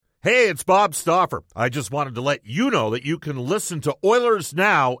Hey, it's Bob Stauffer. I just wanted to let you know that you can listen to Oilers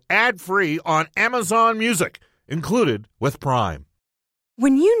Now ad-free on Amazon Music, included with Prime.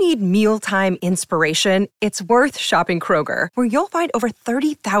 When you need mealtime inspiration, it's worth shopping Kroger, where you'll find over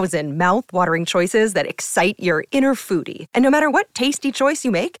 30,000 mouth-watering choices that excite your inner foodie. And no matter what tasty choice you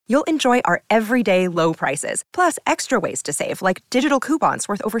make, you'll enjoy our everyday low prices, plus extra ways to save, like digital coupons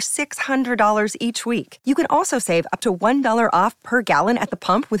worth over $600 each week. You can also save up to $1 off per gallon at the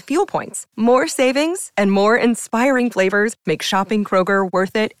pump with fuel points. More savings and more inspiring flavors make shopping Kroger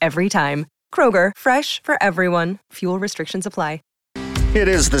worth it every time. Kroger, fresh for everyone. Fuel restrictions apply. It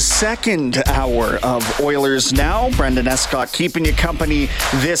is the second hour of Oilers Now. Brendan Escott keeping you company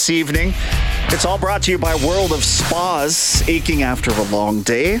this evening. It's all brought to you by World of Spas, aching after a long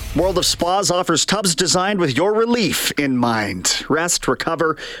day. World of Spas offers tubs designed with your relief in mind. Rest,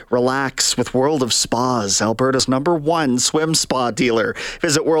 recover, relax with World of Spas, Alberta's #1 swim spa dealer.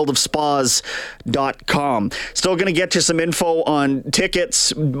 Visit worldofspas.com. Still going to get you some info on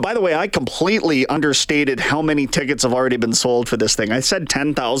tickets. By the way, I completely understated how many tickets have already been sold for this thing. I said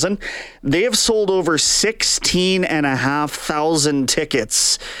 10,000. They have sold over 16,500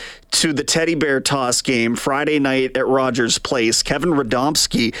 tickets to the Teddy Bear Toss game Friday night at Rogers Place. Kevin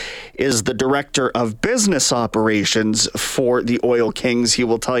Radomski is the director of business operations for the Oil Kings. He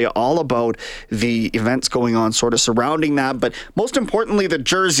will tell you all about the events going on sort of surrounding that, but most importantly, the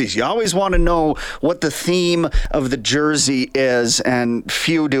jerseys. You always want to know what the theme of the jersey is, and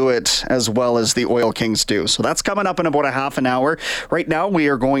few do it as well as the Oil Kings do. So that's coming up in about a half an hour. Right now, we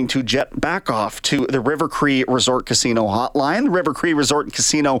are going to jet back off to the River Cree Resort Casino hotline. The River Cree Resort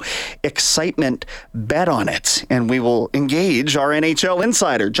Casino excitement, bet on it. And we will engage our NHL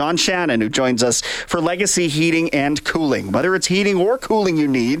insider, John Shannon, who joins us for Legacy Heating and Cooling. Whether it's heating or cooling you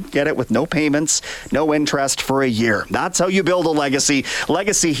need, get it with no payments, no interest for a year. That's how you build a legacy.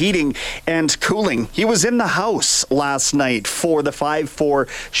 Legacy Heating and Cooling. He was in the house last night for the 5-4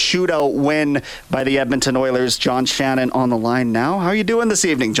 shootout win by the Edmonton Oilers. John Shannon on the line now. How are you doing this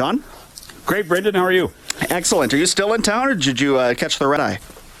evening, John? Great, Brendan. How are you? Excellent. Are you still in town, or did you catch the red eye?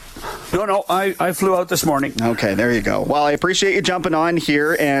 No, I flew out this morning. Okay, there you go. Well, I appreciate you jumping on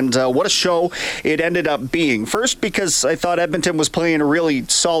here, and what a show it ended up being. First, because I thought Edmonton was playing a really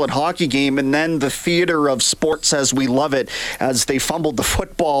solid hockey game, and then the theater of sports as we love it, as they fumbled the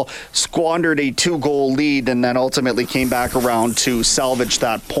football, squandered a 2-goal lead, and then ultimately came back around to salvage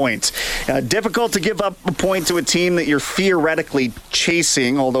that point. Difficult to give up a point to a team that you're theoretically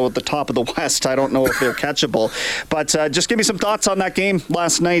chasing, although at the top of the West, I don't know if they're catchable. But just give me some thoughts on that game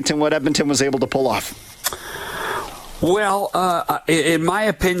last night and what Edmonton was able to pull off. Well, in my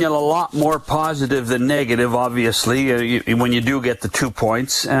opinion, a lot more positive than negative, obviously, when you do get the 2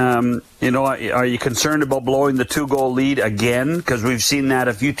 points. Are you concerned about blowing the 2-goal lead again? Because we've seen that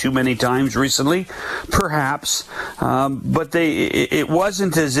a few too many times recently. Perhaps. But it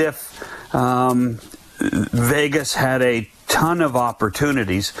wasn't as if Vegas had a ton of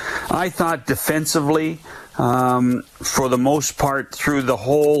opportunities. I thought defensively, for the most part, through the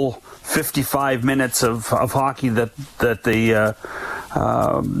whole 55 minutes of hockey that the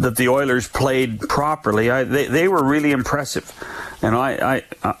Oilers played properly, they were really impressive, and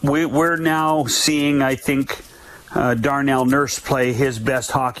we're now seeing, I think, Darnell Nurse play his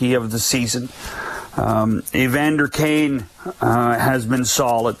best hockey of the season. Evander Kane has been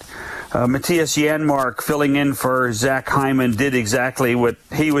solid. Matthias Janmark, filling in for Zach Hyman, did exactly what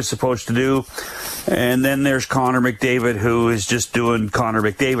he was supposed to do. And then there's Connor McDavid, who is just doing Connor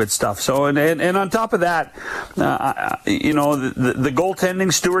McDavid stuff. So, and on top of that, the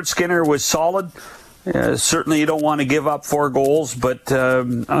goaltending, Stuart Skinner was solid. Certainly you don't want to give up 4 goals, but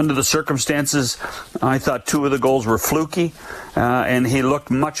under the circumstances, I thought 2 of the goals were fluky, and he looked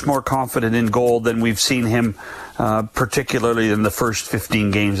much more confident in goal than we've seen him, particularly in the first 15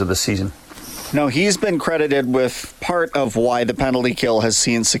 games of the season. No, he's been credited with part of why the penalty kill has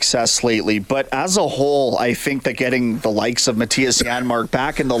seen success lately. But as a whole, I think that getting the likes of Matthias Janmark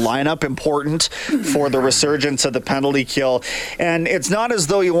back in the lineup important for the resurgence of the penalty kill. And it's not as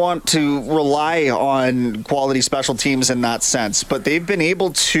though you want to rely on quality special teams in that sense, but they've been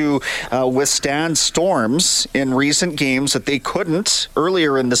able to withstand storms in recent games that they couldn't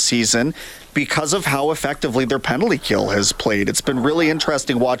earlier in the season, because of how effectively their penalty kill has played. It's been really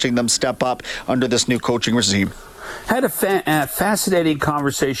interesting watching them step up under this new coaching regime. Had a fascinating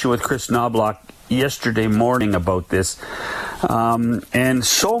conversation with Chris Knobloch yesterday morning about this, and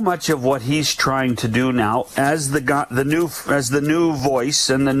so much of what he's trying to do now, as the new voice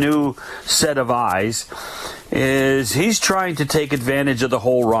and the new set of eyes, is he's trying to take advantage of the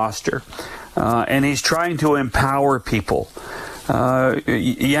whole roster, and he's trying to empower people.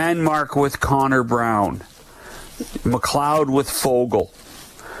 Janmark with Connor Brown, McLeod with Fogle,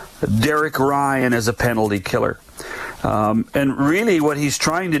 Derek Ryan as a penalty killer. And really what he's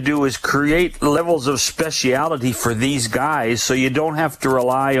trying to do is create levels of speciality for these guys so you don't have to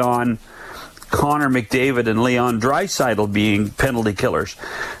rely on Connor McDavid and Leon Draisaitl being penalty killers.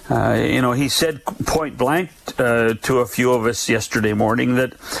 He said point blank to a few of us yesterday morning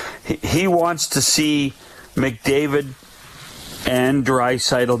that he wants to see McDavid and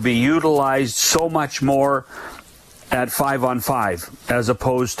Draisaitl be utilized so much more at 5-on-5 as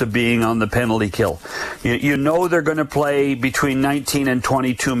opposed to being on the penalty kill. You know they're going to play between 19 and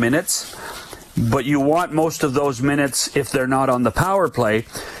 22 minutes, but you want most of those minutes, if they're not on the power play,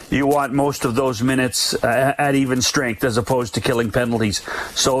 you want most of those minutes at even strength as opposed to killing penalties.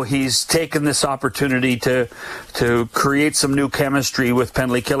 So he's taken this opportunity to create some new chemistry with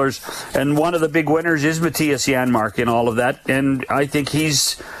penalty killers. And one of the big winners is Matthias Janmark in all of that. And I think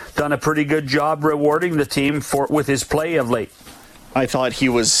he's done a pretty good job rewarding the team with his play of late. I thought he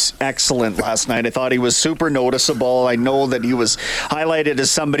was excellent last night. I thought he was super noticeable. I know that he was highlighted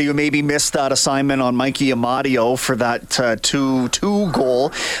as somebody who maybe missed that assignment on Mikey Amadio for that 2-2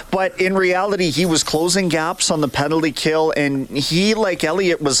 goal. But in reality, he was closing gaps on the penalty kill. And he, like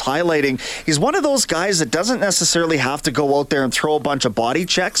Elliot was highlighting, he's one of those guys that doesn't necessarily have to go out there and throw a bunch of body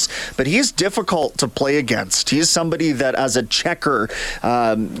checks, but he's difficult to play against. He's somebody that as a checker,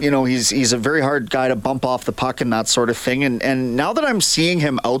 he's a very hard guy to bump off the puck and that sort of thing. And now that I'm seeing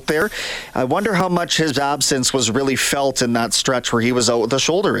him out there, I wonder how much his absence was really felt in that stretch where he was out with a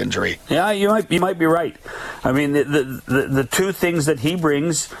shoulder injury. Yeah, you might be right. I mean, the two things that he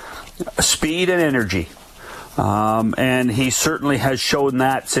brings, speed and energy. And he certainly has shown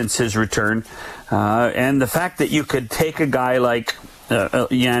that since his return. And the fact that you could take a guy like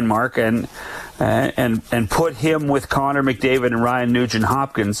Janmark and put him with Connor McDavid and Ryan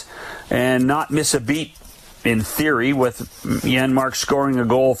Nugent-Hopkins and not miss a beat, in theory, with Janmark scoring a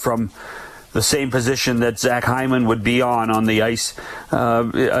goal from the same position that Zach Hyman would be on the ice,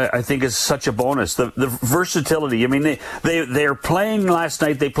 I think is such a bonus. The versatility. I mean, they're playing last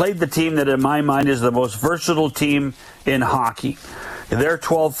night. They played the team that, in my mind, is the most versatile team in hockey. Their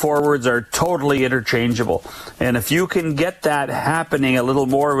 12 forwards are totally interchangeable. And if you can get that happening a little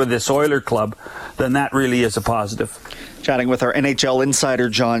more with this Oiler club, then that really is a positive. Chatting with our NHL insider,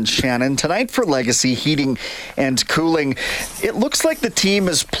 John Shannon. Tonight for Legacy Heating and Cooling, it looks like the team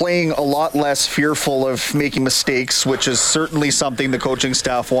is playing a lot less fearful of making mistakes, which is certainly something the coaching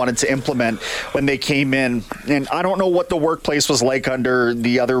staff wanted to implement when they came in. And I don't know what the workplace was like under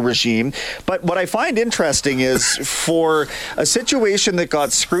the other regime, but what I find interesting is for a situation that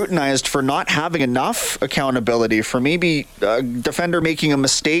got scrutinized for not having enough accountability, for maybe a defender making a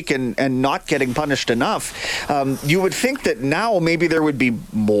mistake and not getting punished enough, you would think that now maybe there would be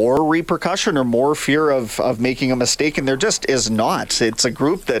more repercussion or more fear of making a mistake, and there just is not. It's a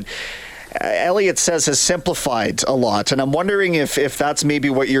group that Elliot says has simplified a lot, and I'm wondering if that's maybe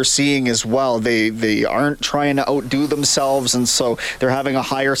what you're seeing as well. They aren't trying to outdo themselves, and so they're having a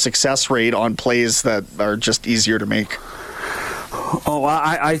higher success rate on plays that are just easier to make. Oh,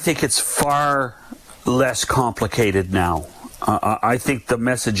 I think it's far less complicated now. I think the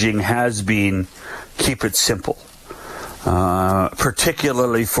messaging has been keep it simple.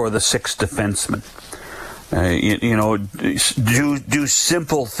 Particularly for the sixth defenseman. Do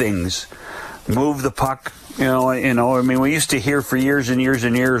simple things. Move the puck. I mean, we used to hear for years and years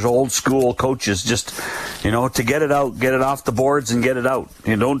and years old school coaches just, to get it out, get it off the boards and get it out.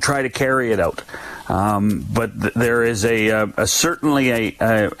 Don't try to carry it out. But there is certainly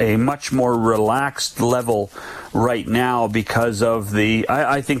a much more relaxed level right now because of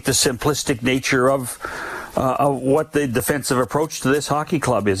I think the simplistic nature of what the defensive approach to this hockey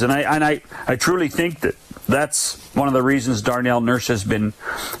club is. And I truly think that's one of the reasons Darnell Nurse has been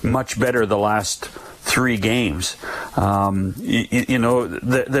much better the last 3 games. I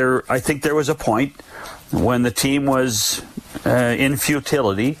think there was a point when the team was in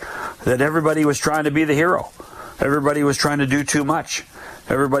futility that everybody was trying to be the hero. Everybody was trying to do too much.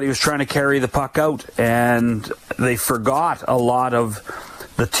 Everybody was trying to carry the puck out, and they forgot a lot of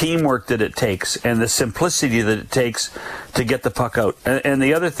the teamwork that it takes and the simplicity that it takes to get the puck out. And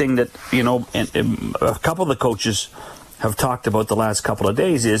the other thing that, a couple of the coaches have talked about the last couple of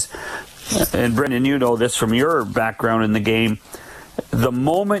days is, and Brendan, you know this from your background in the game, the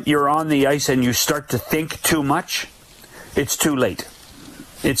moment you're on the ice and you start to think too much, it's too late.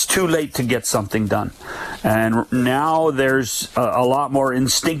 It's too late to get something done. And now there's a lot more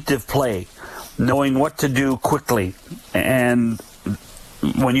instinctive play, knowing what to do quickly. And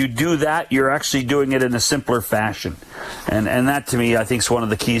when you do that, you're actually doing it in a simpler fashion. And that, to me, I think is one of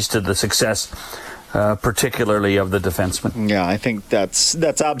the keys to the success, particularly of the defenseman. Yeah, I think that's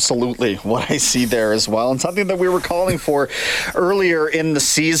absolutely what I see there as well, and something that we were calling for earlier in the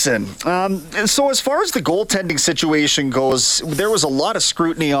season. So as far as the goaltending situation goes, there was a lot of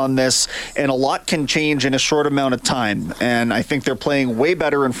scrutiny on this, and a lot can change in a short amount of time. And I think they're playing way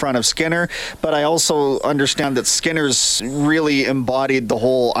better in front of Skinner, but I also understand that Skinner's really embodied the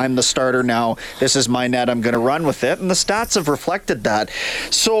whole, I'm the starter now, this is my net, I'm going to run with it, and the stats have reflected that.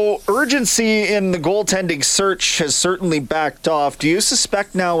 So urgency in the goaltending search has certainly backed off. Do you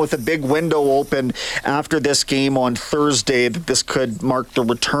suspect now, with a big window open after this game on Thursday, that this could mark the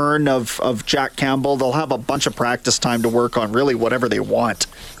return of Jack Campbell? They'll have a bunch of practice time to work on really whatever they want.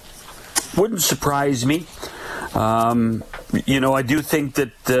 Wouldn't surprise me. I do think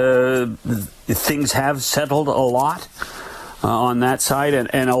that things have settled a lot on that side,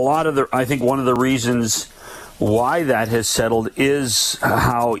 and a lot of I think one of the reasons why that has settled is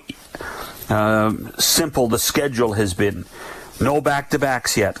how simple the schedule has been. No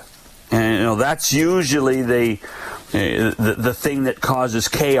back-to-backs yet, and that's usually the thing that causes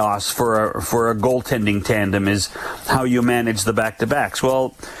chaos for a goaltending tandem, is how you manage the back-to-backs.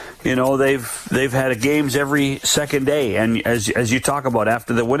 Well, they've had games every second day, and as you talk about,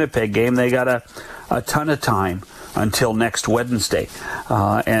 after the Winnipeg game, they got a ton of time until next Wednesday,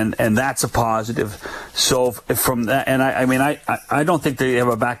 and that's a positive. So from that, and I don't think they have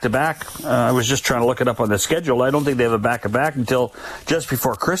a back-to-back. I was just trying to look it up on the schedule. I don't think they have a back-to-back until just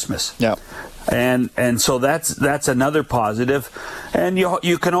before Christmas. Yeah. And so that's another positive, and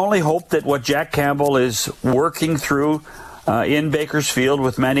you can only hope that what Jack Campbell is working through in Bakersfield,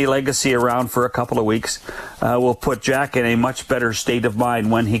 with Manny Legacy around for a couple of weeks, will put Jack in a much better state of mind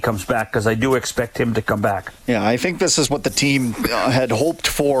when he comes back, because I do expect him to come back. Yeah, I think this is what the team had hoped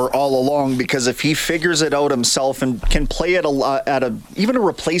for all along, because if he figures it out himself and can play at even a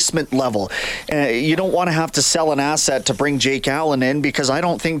replacement level, you don't want to have to sell an asset to bring Jake Allen in, because I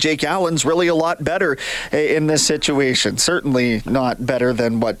don't think Jake Allen's really a lot better in this situation. Certainly not better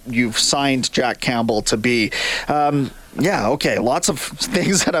than what you've signed Jack Campbell to be. Yeah, okay. Lots of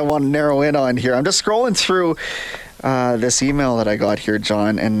things that I want to narrow in on here. I'm just scrolling through this email that I got here,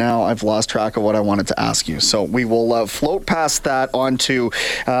 John, and now I've lost track of what I wanted to ask you. So we will float past that onto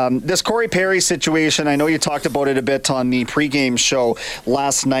this Corey Perry situation. I know you talked about it a bit on the pregame show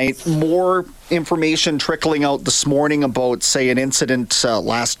last night. More information trickling out this morning about, say, an incident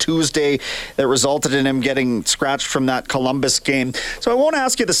last Tuesday that resulted in him getting scratched from that Columbus game. So I won't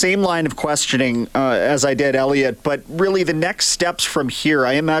ask you the same line of questioning as I did Elliot, but really the next steps from here.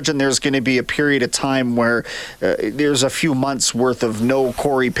 I imagine there's going to be a period of time where there's a few months worth of no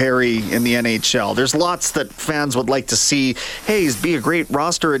Corey Perry in the NHL. There's lots that fans would like to see. Hey, he's be a great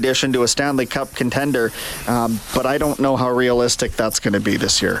roster addition to a Stanley Cup contender, but I don't know how realistic that's going to be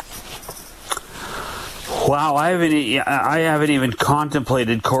this year. Wow, I haven't even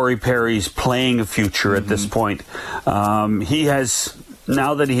contemplated Corey Perry's playing future at this point. He has,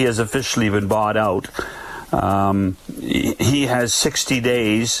 now that he has officially been bought out, he has 60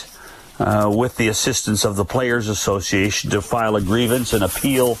 days with the assistance of the Players Association to file a grievance and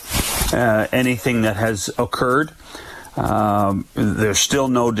appeal anything that has occurred. There's still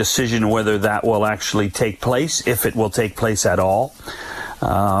no decision whether that will actually take place, if it will take place at all.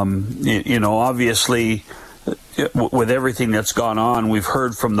 Obviously, with everything that's gone on, we've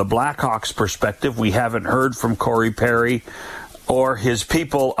heard from the Blackhawks' perspective. We haven't heard from Corey Perry or his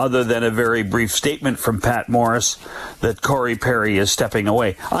people, other than a very brief statement from Pat Morris that Corey Perry is stepping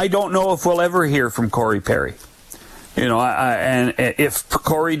away. I don't know if we'll ever hear from Corey Perry. And if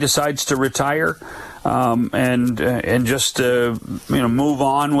Corey decides to retire and just move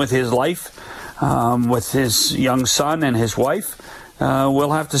on with his life, with his young son and his wife,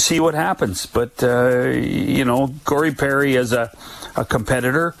 we'll have to see what happens. But, Corey Perry is a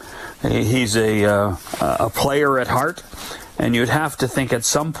competitor. He's a player at heart. And you'd have to think at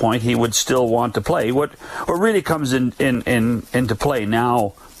some point he would still want to play. What really comes into play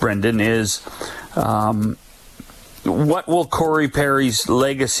now, Brendan, is what will Corey Perry's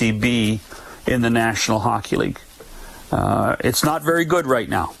legacy be in the National Hockey League? It's not very good right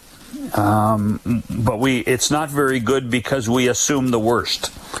now. But it's not very good because we assume the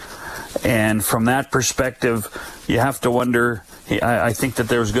worst. And from that perspective, you have to wonder. I think that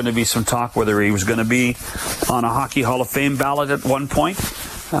there's going to be some talk whether he was going to be on a Hockey Hall of Fame ballot at one point.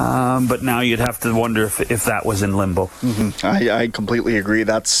 But now you'd have to wonder if that was in limbo. Mm-hmm. I completely agree.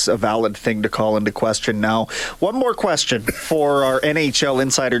 That's a valid thing to call into question now. One more question for our NHL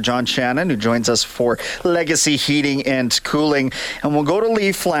insider, John Shannon, who joins us for Legacy Heating and Cooling. And we'll go to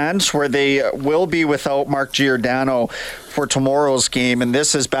Leafland, where they will be without Mark Giordano for tomorrow's game, and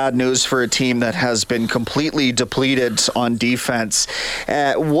this is bad news for a team that has been completely depleted on defense.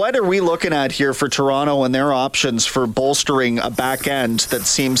 What are we looking at here for Toronto and their options for bolstering a back end that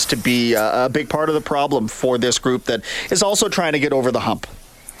seems to be a big part of the problem for this group that is also trying to get over the hump?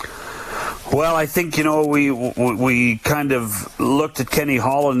 Well, I think, we kind of looked at Kenny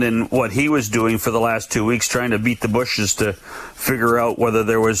Holland and what he was doing for the last 2 weeks, trying to beat the bushes to figure out whether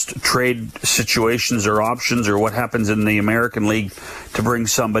there was trade situations or options or what happens in the American League to bring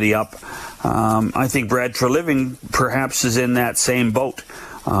somebody up. I think Brad Treliving perhaps is in that same boat.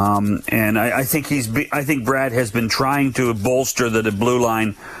 And I think Brad has been trying to bolster the blue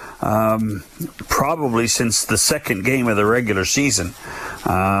line probably since the second game of the regular season.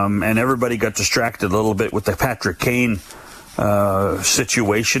 And everybody got distracted a little bit with the Patrick Kane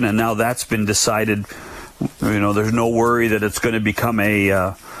situation, and now that's been decided. There's no worry that it's going to become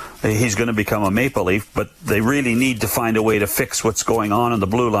he's going to become a Maple Leaf, but they really need to find a way to fix what's going on the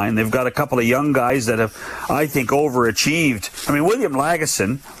blue line. They've got a couple of young guys that have, I think, overachieved. I mean, William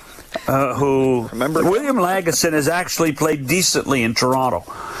Lagesson, William Lagesson has actually played decently in Toronto.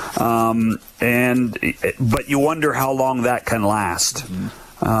 But you wonder how long that can last.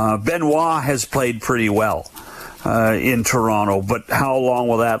 Benoit has played pretty well in Toronto, but how long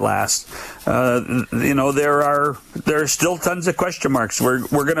will that last? There are still tons of question marks. We're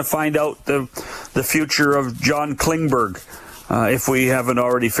going to find out the future of John Klingberg. If we haven't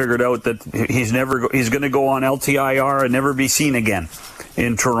already figured out that he's going to go on LTIR and never be seen again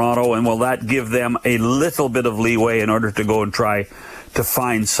in Toronto, and will that give them a little bit of leeway in order to go and try to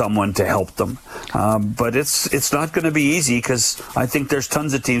find someone to help them? But it's not going to be easy, because I think there's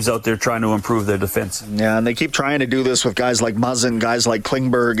tons of teams out there trying to improve their defense. Yeah, and they keep trying to do this with guys like Muzzin, guys like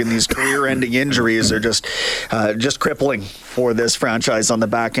Klingberg, and these career-ending injuries are just crippling for this franchise on the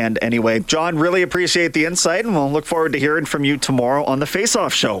back end anyway. John, really appreciate the insight, and we'll look forward to hearing from you tomorrow on the Face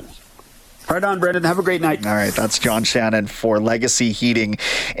Off Show. Right on, Brendan. Have a great night. All right, that's John Shannon for Legacy Heating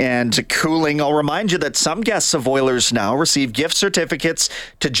and Cooling. I'll remind you that some guests of Oilers Now receive gift certificates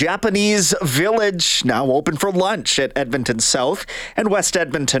to Japanese Village, now open for lunch at Edmonton South and West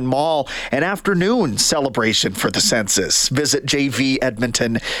Edmonton Mall. An afternoon celebration for the census. Visit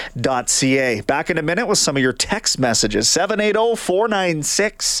jvedmonton.ca. Back in a minute with some of your text messages.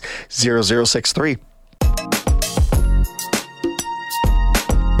 780-496-0063.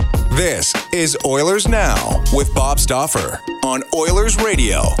 This is Oilers Now with Bob Stauffer on Oilers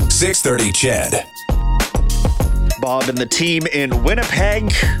Radio, 630 CHED. Bob and the team in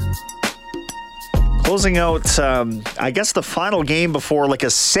Winnipeg closing out, I guess, the final game before like a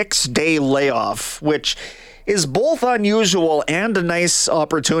 6-day layoff, which is both unusual and a nice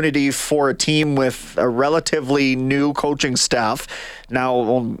opportunity for a team with a relatively new coaching staff.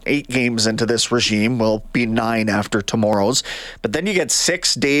 Now, 8 games into this regime, will be 9 after tomorrow's. But then you get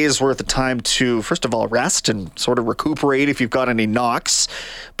 6 days worth of time to, first of all, rest and sort of recuperate if you've got any knocks.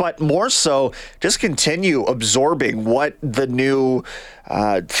 But more so, just continue absorbing what the new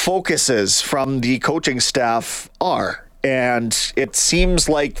focuses from the coaching staff are. And it seems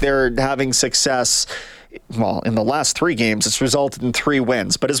like they're having success. Well, in the last 3 games, it's resulted in 3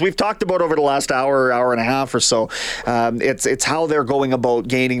 wins. But as we've talked about over the last hour and a half or so, it's how they're going about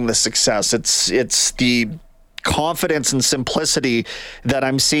gaining the success. It's the confidence and simplicity that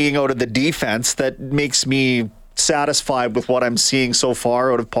I'm seeing out of the defense that makes me satisfied with what I'm seeing so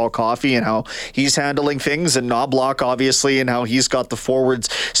far out of Paul Coffey and how he's handling things, and Knobloch obviously, and how he's got the forwards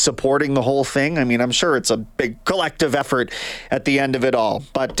supporting the whole thing. I mean, I'm sure it's a big collective effort at the end of it all,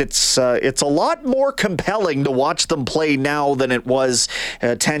 but it's a lot more compelling to watch them play now than it was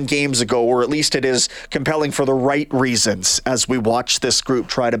 10 games ago, or at least it is compelling for the right reasons as we watch this group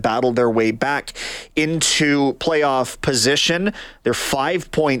try to battle their way back into playoff position. They're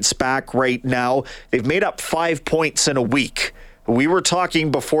 5 points back right now. They've made up 5 points in a week. We were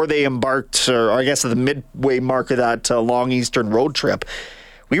talking before they embarked, or I guess at the midway mark of that long Eastern road trip,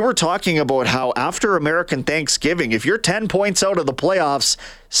 we were talking about how after American Thanksgiving, if you're 10 points out of the playoffs,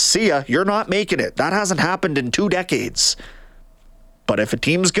 see ya, you're not making it. That hasn't happened in 2 decades. But if a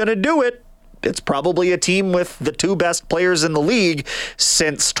team's going to do it, it's probably a team with the 2 best players in the league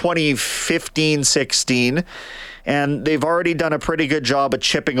since 2015-16. And they've already done a pretty good job at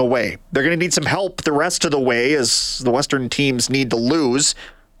chipping away. They're going to need some help the rest of the way, as the Western teams need to lose.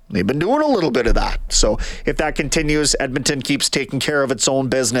 They've been doing a little bit of that. So if that continues, Edmonton keeps taking care of its own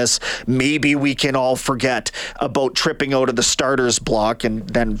business, maybe we can all forget about tripping out of the starters block and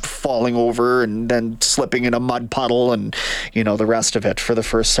then falling over and then slipping in a mud puddle and, the rest of it for the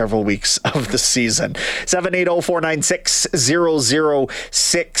first several weeks of the season.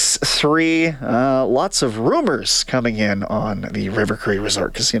 780-496-0063. Lots of rumors coming in on the River Cree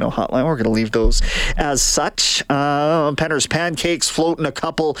Resort Casino hotline. We're going to leave those as such. Penner's Pancakes floating a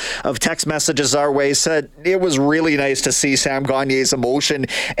couple of text messages our way, said it was really nice to see Sam Gagner's emotion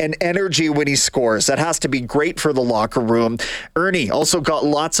and energy when he scores. That has to be great for the locker room. Ernie also got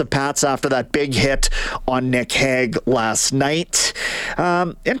lots of pats after that big hit on Nick Hague last night.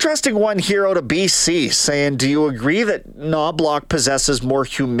 Interesting one here out of BC saying, do you agree that Knobloch possesses more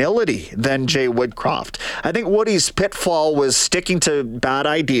humility than Jay Woodcroft? I think Woody's pitfall was sticking to bad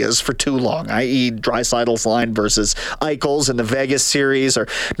ideas for too long, i.e. Draisaitl's line versus Eichel's in the Vegas series, or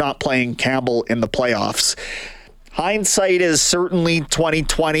not playing Campbell in the playoffs. Hindsight is certainly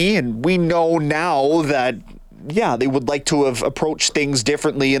 2020, and we know now that they would like to have approached things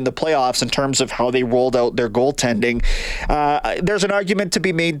differently in the playoffs in terms of how they rolled out their goaltending. There's an argument to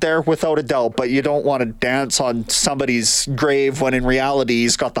be made there without a doubt, but you don't want to dance on somebody's grave when in reality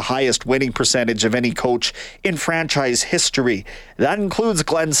he's got the highest winning percentage of any coach in franchise history. That includes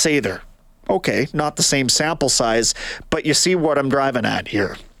Glenn Sather. Okay, not the same sample size, but you see what I'm driving at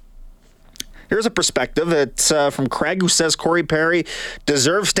here. Here's a perspective. It's from Craig, who says Corey Perry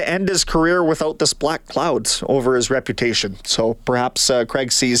deserves to end his career without this black clouds over his reputation. So perhaps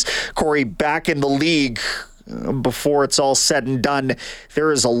Craig sees Corey back in the league before it's all said and done.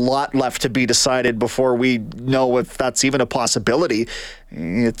 There is a lot left to be decided before we know if that's even a possibility.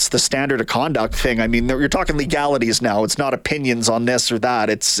 It's the standard of conduct thing. I mean, you're talking legalities now. It's not opinions on this or that.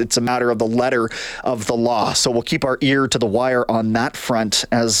 It's a matter of the letter of the law. So we'll keep our ear to the wire on that front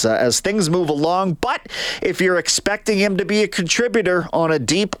as things move along. But if you're expecting him to be a contributor on a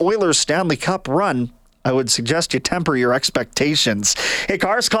deep Oilers Stanley Cup run, I would suggest you temper your expectations. Hey,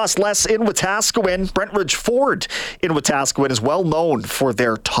 cars cost less in Wetaskiwin. Brentridge Ford in Wetaskiwin is well known for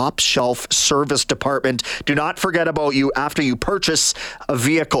their top shelf service department. Do not forget about you after you purchase a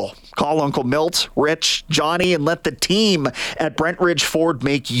vehicle. Call Uncle Milt, Rich, Johnny, and let the team at Brentridge Ford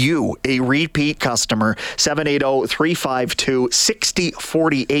make you a repeat customer.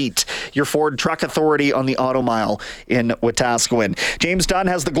 780-352-6048. Your Ford Truck Authority on the Auto Mile in Wetaskiwin. James Dunn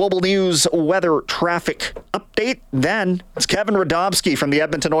has the Global News weather traffic update. Then it's Kevin Radomski from the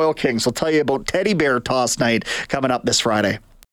Edmonton Oil Kings. He'll tell you about Teddy Bear Toss Night coming up this Friday.